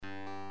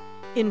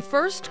In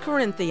 1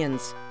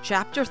 Corinthians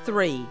chapter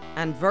 3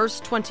 and verse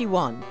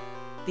 21,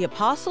 the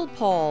Apostle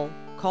Paul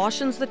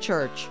cautions the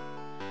church,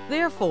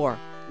 "Therefore,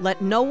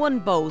 let no one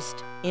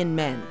boast in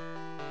men."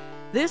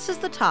 This is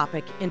the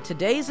topic in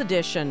today's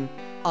edition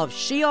of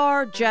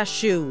Shear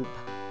Jashub,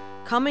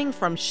 coming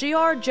from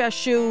Shear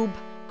Jashub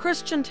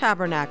Christian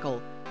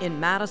Tabernacle in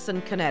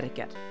Madison,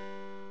 Connecticut.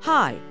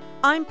 Hi,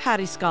 I'm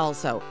Patty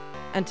Scalzo,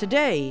 and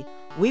today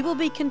we will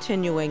be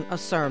continuing a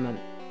sermon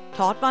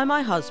taught by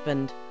my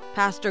husband,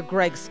 Pastor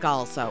Greg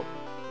Scalzo,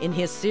 in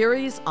his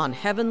series on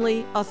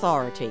heavenly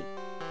authority.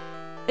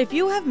 If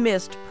you have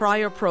missed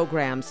prior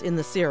programs in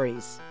the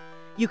series,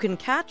 you can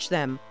catch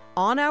them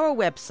on our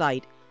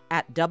website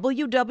at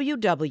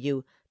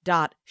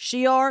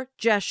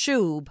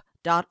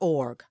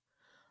www.shearjashub.org,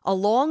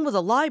 along with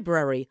a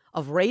library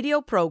of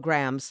radio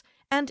programs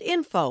and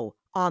info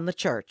on the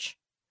church.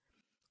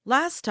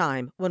 Last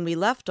time, when we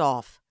left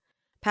off,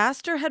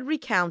 Pastor had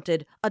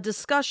recounted a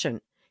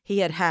discussion he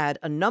had had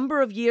a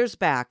number of years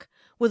back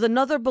with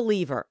another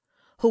believer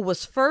who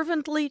was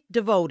fervently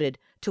devoted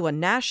to a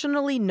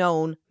nationally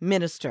known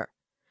minister.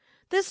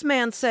 This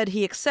man said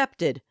he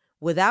accepted,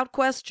 without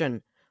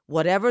question,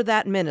 whatever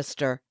that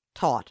minister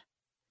taught.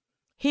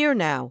 Here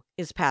now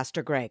is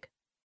Pastor Greg.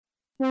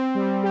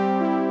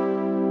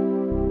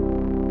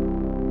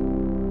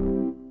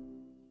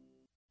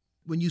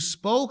 When you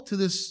spoke to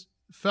this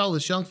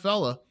young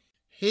fella,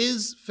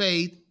 his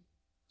faith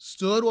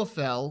stood or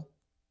fell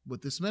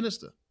with this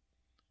minister.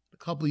 A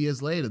couple of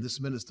years later, this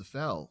minister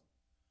fell.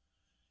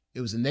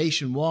 It was a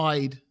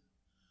nationwide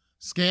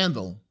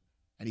scandal,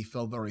 and he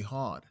fell very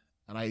hard.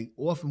 And I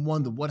often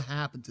wonder what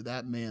happened to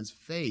that man's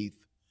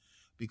faith,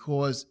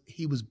 because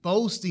he was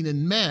boasting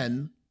in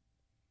men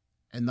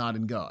and not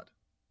in God.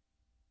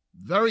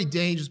 Very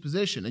dangerous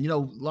position. And, a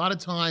lot of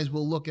times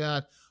we'll look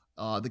at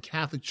the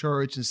Catholic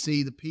Church and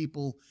see the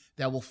people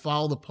that will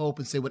follow the Pope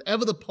and say,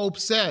 whatever the Pope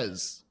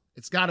says,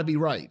 it's got to be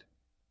right.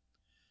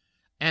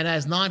 And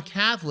as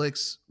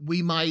non-Catholics,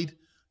 we might,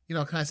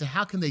 kind of say,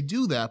 how can they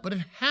do that? But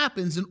it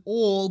happens in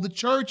all the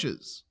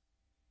churches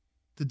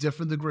to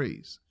different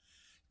degrees.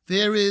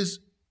 There is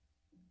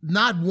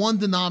not one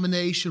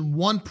denomination,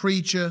 one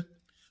preacher.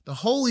 The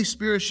Holy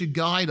Spirit should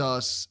guide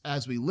us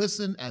as we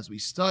listen, as we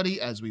study,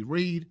 as we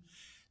read.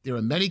 There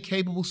are many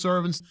capable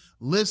servants.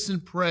 Listen,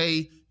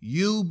 pray.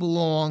 You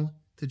belong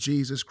to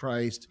Jesus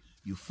Christ.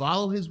 You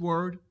follow his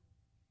word,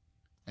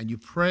 and you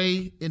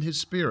pray in his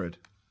spirit.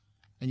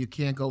 And you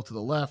can't go to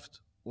the left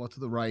or to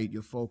the right.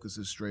 Your focus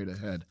is straight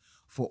ahead.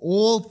 For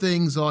all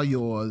things are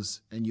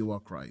yours, and you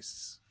are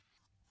Christ's.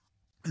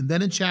 And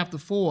then in chapter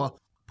 4,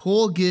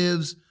 Paul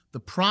gives the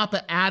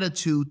proper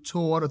attitude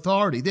toward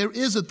authority. There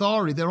is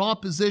authority. There are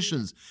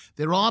positions.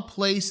 There are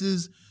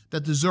places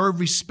that deserve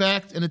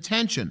respect and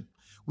attention.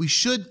 We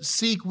should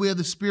seek where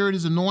the Spirit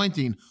is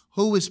anointing,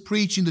 who is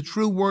preaching the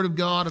true word of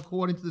God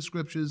according to the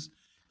Scriptures.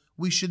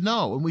 We should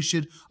know, and we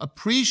should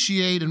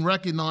appreciate and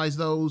recognize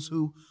those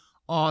who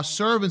are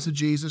servants of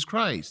Jesus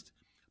Christ.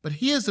 But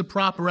here's the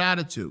proper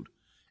attitude.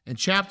 In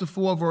chapter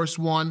 4, verse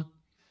 1,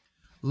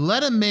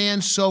 let a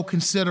man so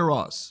consider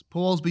us.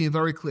 Paul's being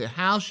very clear.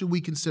 How should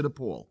we consider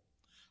Paul?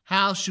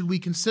 How should we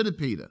consider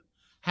Peter?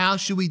 How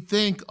should we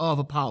think of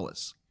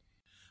Apollos?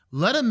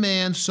 Let a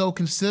man so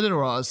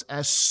consider us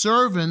as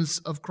servants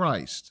of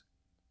Christ.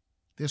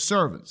 They're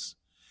servants.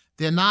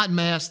 They're not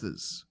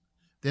masters.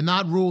 They're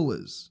not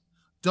rulers.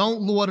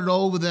 Don't lord it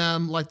over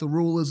them like the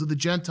rulers of the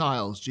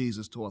Gentiles,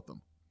 Jesus taught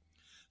them.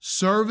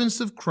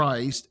 Servants of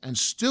Christ and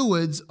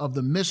stewards of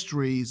the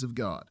mysteries of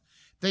God.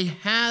 They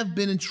have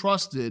been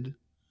entrusted,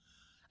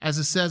 as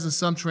it says in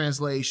some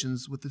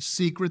translations, with the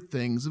secret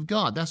things of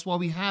God. That's why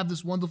we have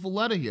this wonderful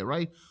letter here,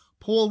 right?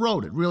 Paul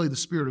wrote it. Really, the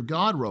Spirit of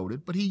God wrote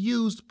it, but he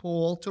used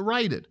Paul to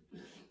write it.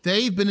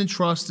 They've been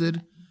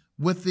entrusted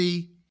with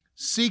the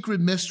secret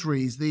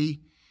mysteries,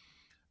 the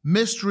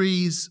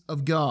mysteries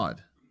of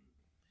God.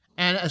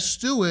 And a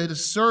steward, a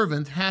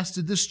servant, has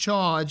to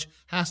discharge,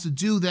 has to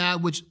do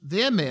that which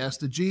their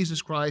master,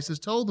 Jesus Christ, has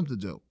told them to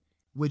do,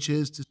 which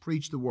is to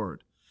preach the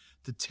word,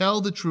 to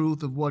tell the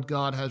truth of what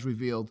God has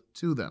revealed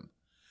to them.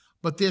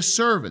 But they're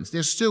servants,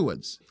 they're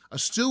stewards. A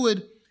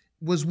steward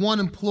was one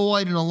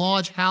employed in a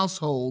large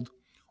household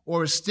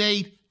or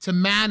estate to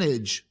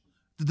manage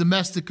the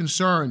domestic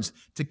concerns,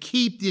 to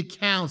keep the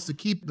accounts, to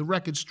keep the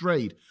record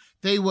straight.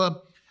 They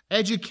were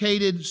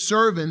educated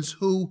servants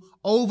who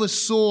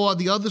oversaw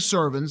the other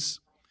servants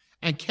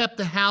and kept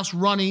the house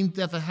running,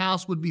 that the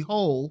house would be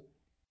whole,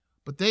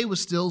 but they were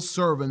still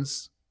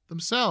servants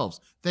themselves.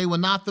 They were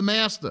not the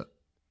master.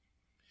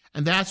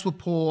 And that's what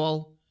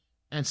Paul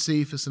and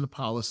Cephas and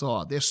Apollos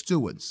are. They're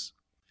stewards.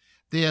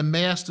 They're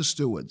master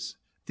stewards.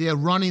 They're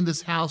running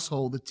this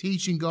household. They're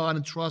teaching God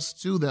and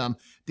trust to them.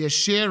 They're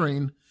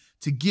sharing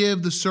to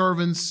give the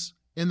servants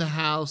in the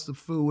house the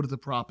food at the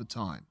proper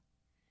time.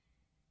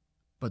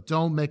 But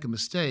don't make a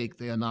mistake,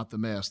 they are not the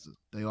master.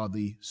 They are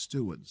the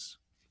stewards.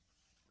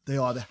 They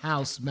are the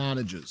house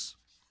managers.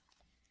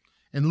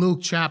 In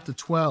Luke chapter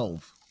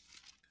 12,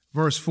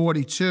 verse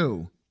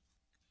 42,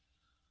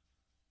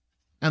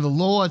 and the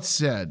Lord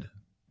said,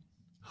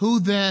 Who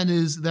then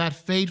is that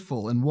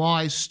faithful and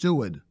wise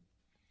steward,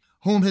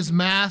 whom his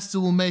master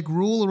will make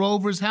ruler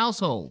over his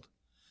household,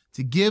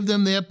 to give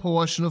them their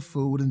portion of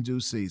food in due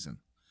season?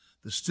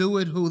 The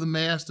steward who the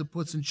master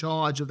puts in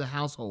charge of the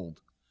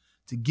household,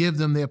 to give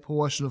them their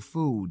portion of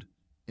food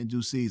in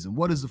due season.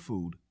 What is the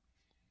food?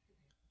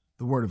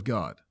 The Word of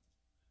God.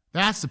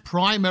 That's the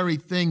primary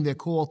thing they're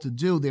called to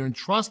do. They're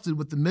entrusted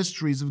with the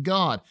mysteries of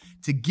God,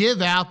 to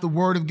give out the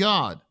Word of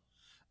God,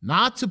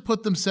 not to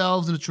put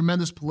themselves in a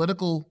tremendous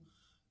political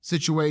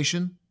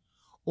situation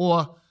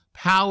or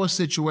power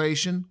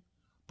situation,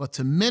 but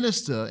to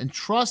minister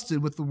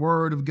entrusted with the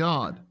Word of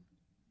God.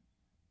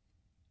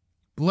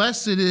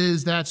 Blessed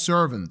is that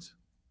servant,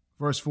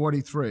 verse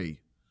 43,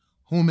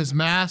 whom his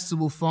master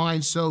will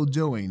find so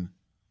doing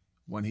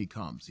when he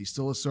comes. He's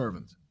still a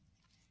servant.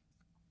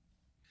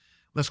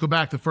 Let's go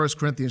back to 1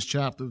 Corinthians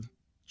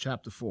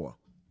chapter 4.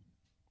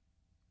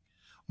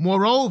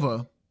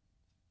 Moreover,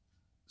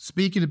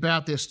 speaking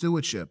about their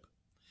stewardship,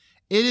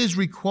 it is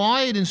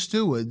required in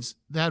stewards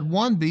that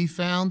one be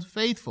found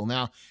faithful.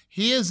 Now,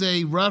 here's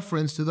a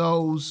reference to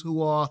those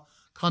who are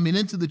coming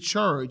into the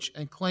church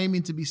and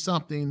claiming to be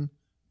something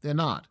they're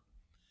not.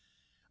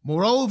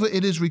 Moreover,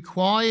 it is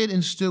required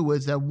in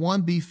stewards that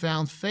one be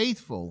found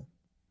faithful.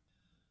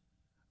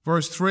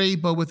 Verse 3,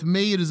 but with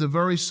me it is a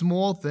very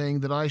small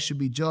thing that I should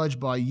be judged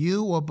by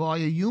you or by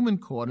a human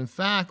court. In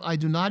fact, I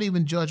do not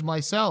even judge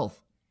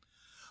myself.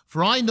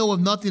 For I know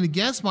of nothing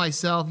against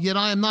myself, yet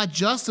I am not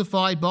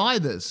justified by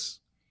this.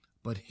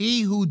 But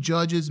he who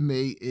judges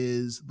me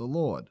is the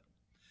Lord.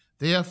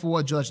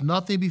 Therefore, judge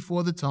nothing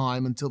before the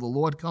time until the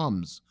Lord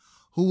comes,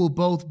 who will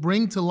both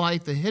bring to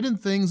light the hidden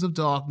things of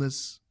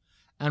darkness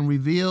and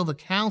reveal the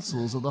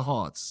counsels of the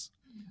hearts.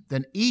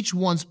 Then each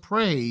one's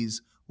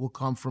praise will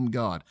come from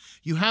God.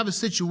 You have a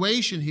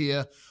situation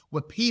here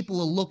where people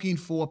are looking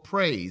for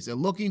praise. They're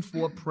looking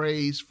for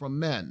praise from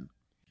men.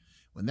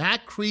 When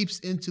that creeps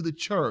into the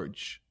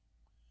church,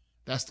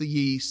 that's the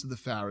yeast of the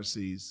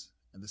Pharisees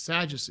and the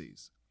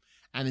Sadducees.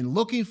 And in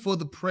looking for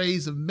the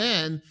praise of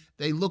men,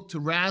 they look to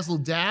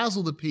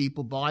razzle-dazzle the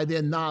people by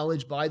their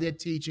knowledge, by their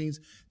teachings,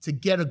 to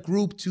get a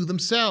group to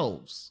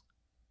themselves.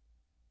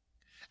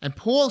 And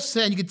Paul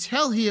said, you can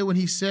tell here when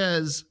he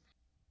says,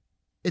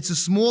 it's a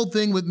small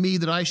thing with me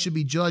that I should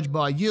be judged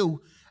by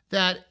you,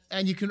 that,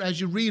 and you can,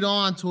 as you read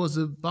on towards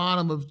the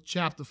bottom of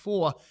chapter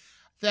 4,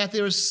 that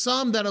there are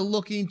some that are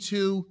looking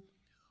to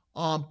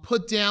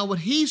put down what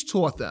he's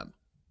taught them.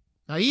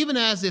 Now, even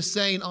as they're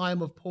saying, I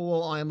am of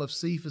Paul, I am of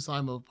Cephas, I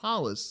am of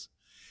Apollos,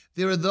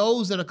 there are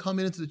those that are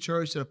coming into the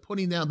church that are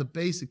putting down the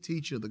basic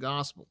teaching of the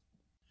gospel.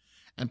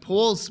 And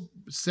Paul's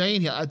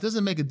saying here, it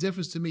doesn't make a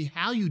difference to me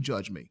how you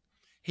judge me.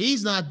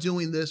 He's not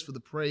doing this for the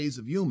praise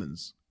of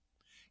humans.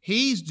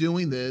 He's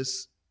doing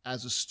this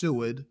as a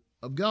steward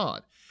of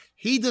God.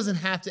 He doesn't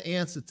have to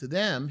answer to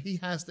them. He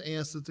has to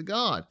answer to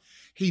God.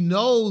 He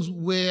knows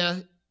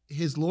where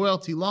his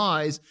loyalty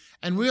lies.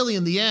 And really,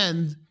 in the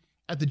end,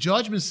 at the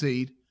judgment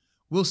seat,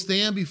 we'll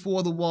stand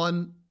before the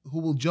one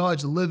who will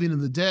judge the living and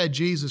the dead,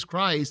 Jesus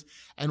Christ,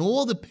 and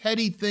all the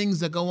petty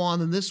things that go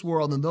on in this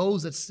world and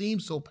those that seem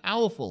so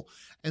powerful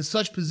and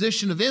such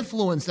position of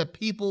influence that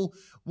people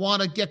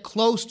want to get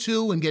close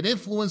to and get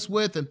influence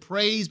with and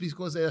praise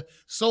because they're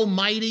so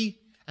mighty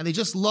and they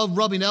just love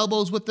rubbing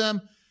elbows with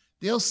them.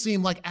 They'll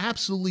seem like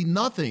absolutely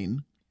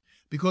nothing,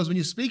 because when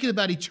you're speaking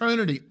about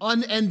eternity,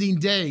 unending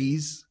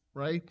days,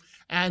 right?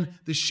 And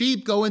the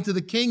sheep go into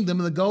the kingdom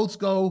and the goats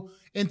go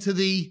into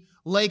the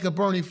lake of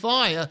burning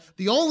fire,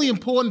 the only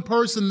important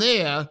person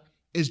there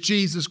is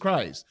Jesus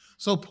Christ.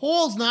 So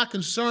Paul's not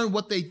concerned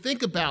what they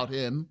think about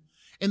him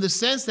in the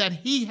sense that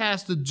he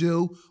has to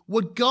do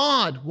what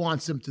God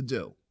wants him to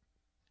do.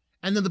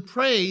 And then the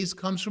praise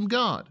comes from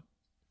God.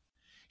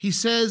 He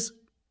says,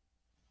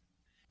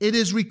 it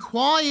is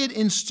required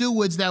in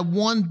stewards that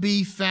one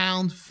be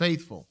found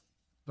faithful.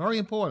 Very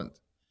important.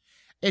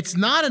 It's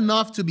not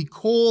enough to be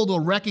called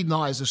or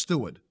recognized a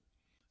steward.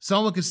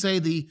 Someone could say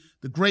the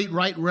great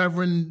Right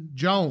Reverend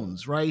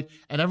Jones, right?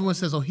 And everyone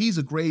says, oh, he's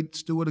a great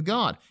steward of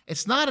God.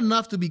 It's not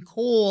enough to be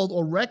called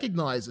or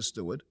recognized a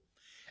steward.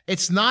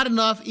 It's not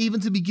enough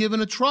even to be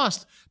given a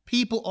trust.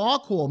 People are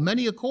called,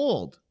 many are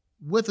called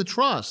with a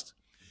trust.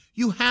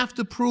 You have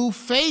to prove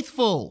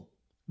faithful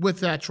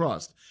with that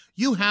trust.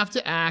 You have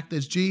to act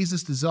as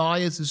Jesus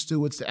desires his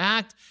stewards to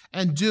act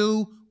and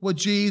do what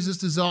Jesus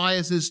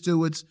desires his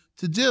stewards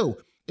to do.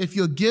 If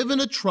you're given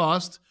a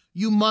trust,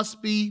 you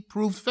must be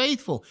proved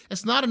faithful.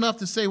 It's not enough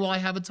to say, well, I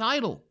have a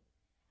title.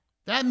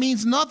 That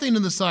means nothing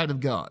in the sight of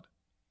God.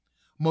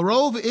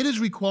 Moreover, it is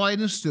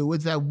required in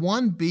stewards that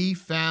one be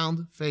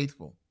found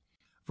faithful.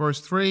 Verse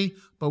 3,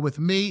 but with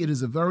me it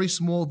is a very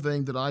small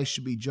thing that I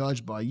should be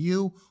judged by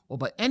you or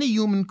by any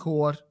human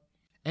court,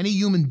 any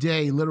human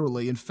day,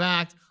 literally. In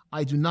fact,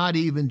 I do not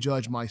even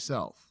judge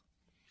myself.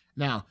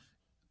 Now,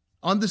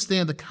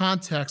 understand the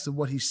context of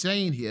what he's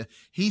saying here.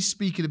 He's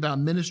speaking about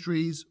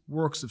ministries,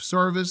 works of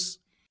service.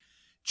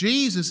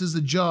 Jesus is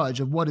the judge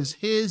of what is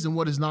his and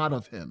what is not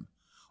of him,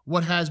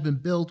 what has been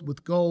built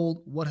with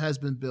gold, what has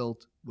been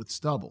built with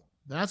stubble.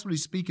 That's what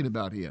he's speaking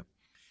about here.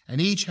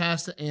 and each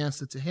has to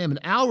answer to him. And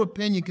our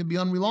opinion can be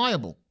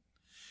unreliable.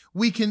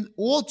 We can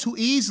all too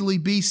easily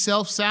be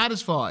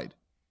self-satisfied.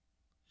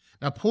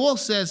 Now, Paul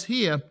says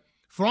here,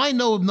 "For I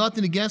know of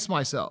nothing against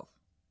myself."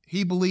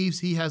 He believes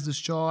he has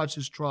discharged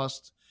his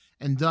trust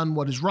and done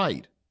what is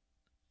right.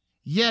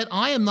 "Yet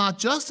I am not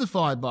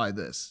justified by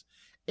this."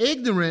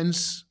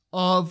 Ignorance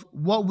of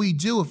what we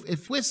do,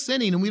 if we're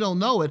sinning and we don't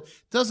know it,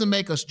 doesn't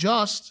make us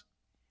just.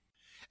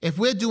 If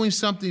we're doing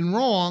something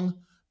wrong,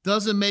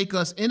 doesn't make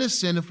us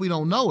innocent if we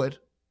don't know it.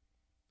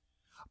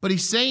 But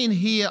he's saying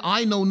here,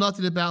 I know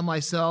nothing about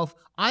myself.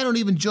 I don't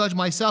even judge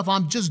myself.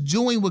 I'm just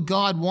doing what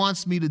God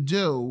wants me to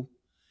do.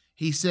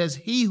 He says,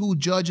 he who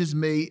judges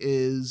me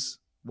is,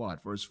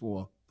 what? Verse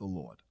 4, the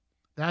Lord.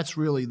 That's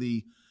really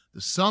the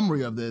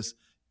summary of this.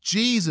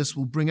 Jesus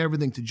will bring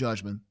everything to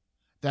judgment.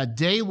 That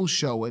day will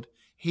show it.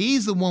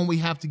 He's the one we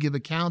have to give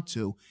account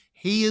to.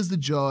 He is the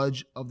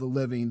judge of the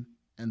living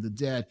and the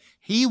dead.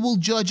 He will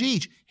judge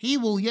each. He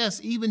will, yes,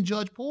 even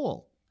judge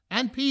Paul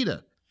and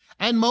Peter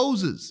and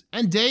Moses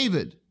and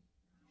David.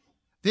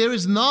 There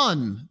is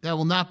none that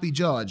will not be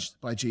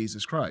judged by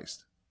Jesus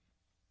Christ.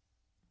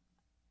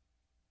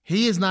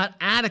 He is not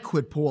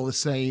adequate, Paul is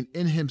saying,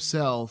 in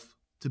himself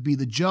to be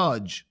the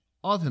judge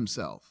of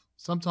himself.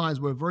 Sometimes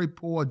we're a very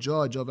poor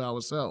judge of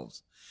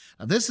ourselves.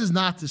 Now, this is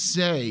not to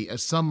say,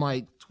 as some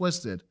might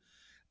twist it,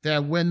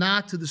 that we're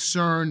not to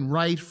discern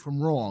right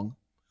from wrong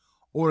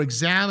or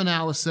examine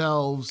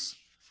ourselves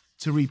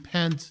to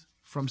repent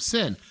from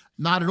sin.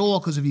 Not at all,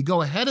 because if you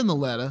go ahead in the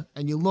letter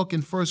and you look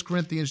in 1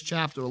 Corinthians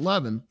chapter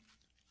 11,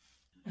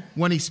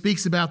 when he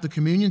speaks about the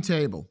communion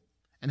table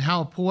and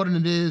how important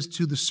it is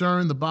to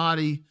discern the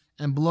body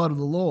and blood of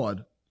the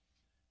Lord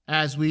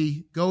as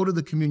we go to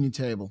the communion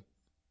table,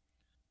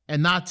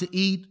 and not to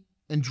eat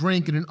and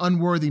drink in an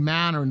unworthy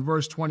manner in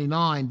verse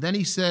 29. Then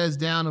he says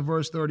down in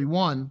verse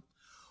 31,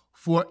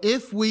 "For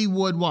if we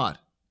would" what?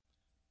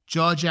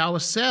 "Judge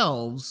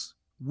ourselves,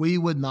 we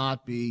would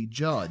not be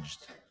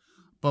judged.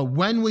 But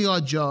when we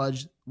are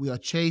judged, we are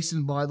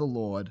chastened by the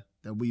Lord,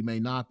 that we may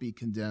not be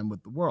condemned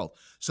with the world."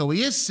 So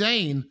he is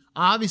saying,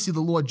 obviously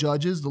the Lord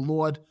judges, the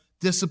Lord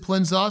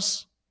disciplines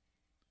us,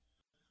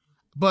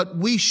 but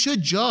we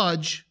should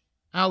judge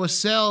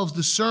ourselves,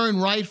 discern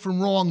right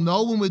from wrong,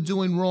 know when we're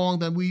doing wrong,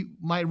 that we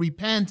might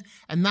repent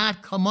and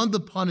not come under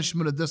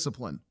punishment or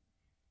discipline.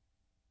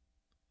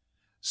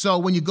 So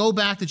when you go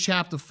back to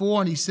chapter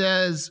 4 and he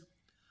says,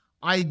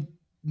 "I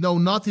know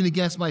nothing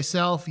against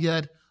myself,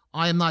 yet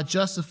I am not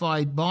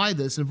justified by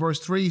this." In verse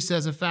 3 he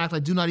says, "In fact, I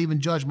do not even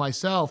judge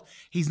myself."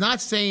 He's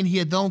not saying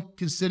here, don't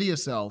consider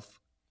yourself,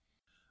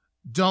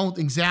 don't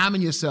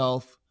examine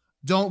yourself,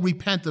 don't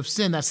repent of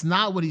sin. That's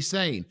not what he's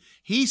saying.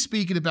 He's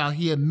speaking about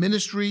here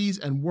ministries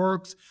and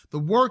works, the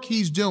work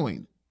he's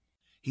doing.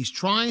 He's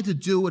trying to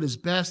do it as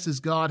best as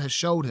God has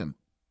showed him.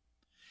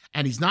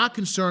 And he's not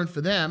concerned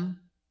for them.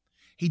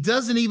 He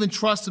doesn't even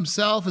trust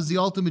himself as the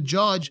ultimate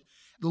judge.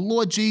 The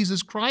Lord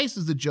Jesus Christ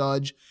is the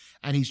judge,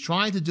 and he's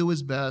trying to do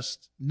his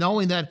best,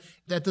 knowing that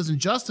that doesn't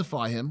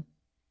justify him.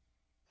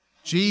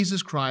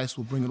 Jesus Christ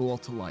will bring it all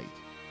to light.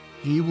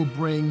 He will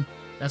bring,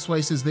 that's why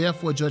he says,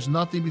 "Therefore judge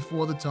nothing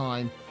before the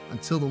time,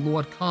 until the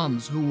Lord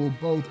comes, who will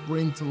both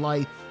bring to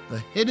light the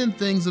hidden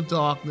things of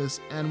darkness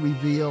and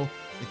reveal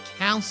the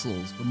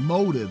counsels," the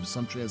motives,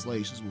 some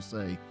translations will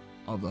say,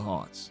 "of the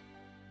hearts."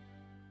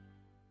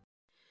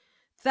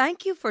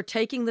 Thank you for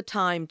taking the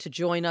time to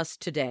join us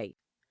today.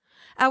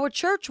 Our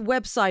church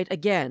website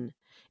again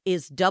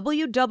is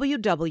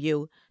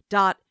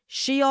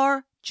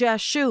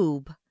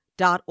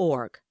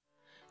www.shearjashub.org.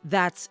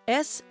 That's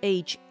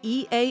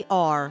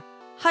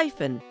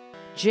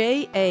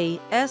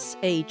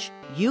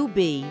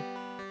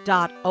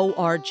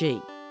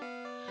SHEAR-JASHUB.org.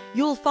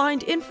 You'll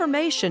find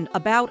information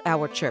about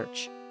our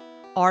church,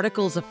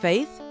 articles of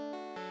faith,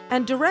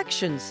 and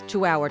directions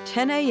to our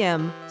 10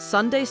 a.m.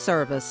 Sunday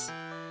service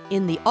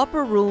in the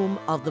upper room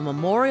of the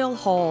Memorial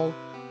Hall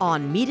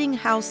on Meeting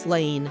House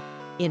Lane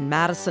in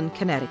Madison,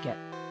 Connecticut.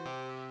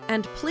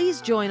 And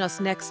please join us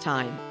next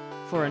time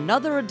for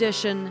another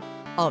edition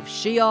of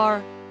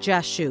Shear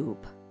Jashub.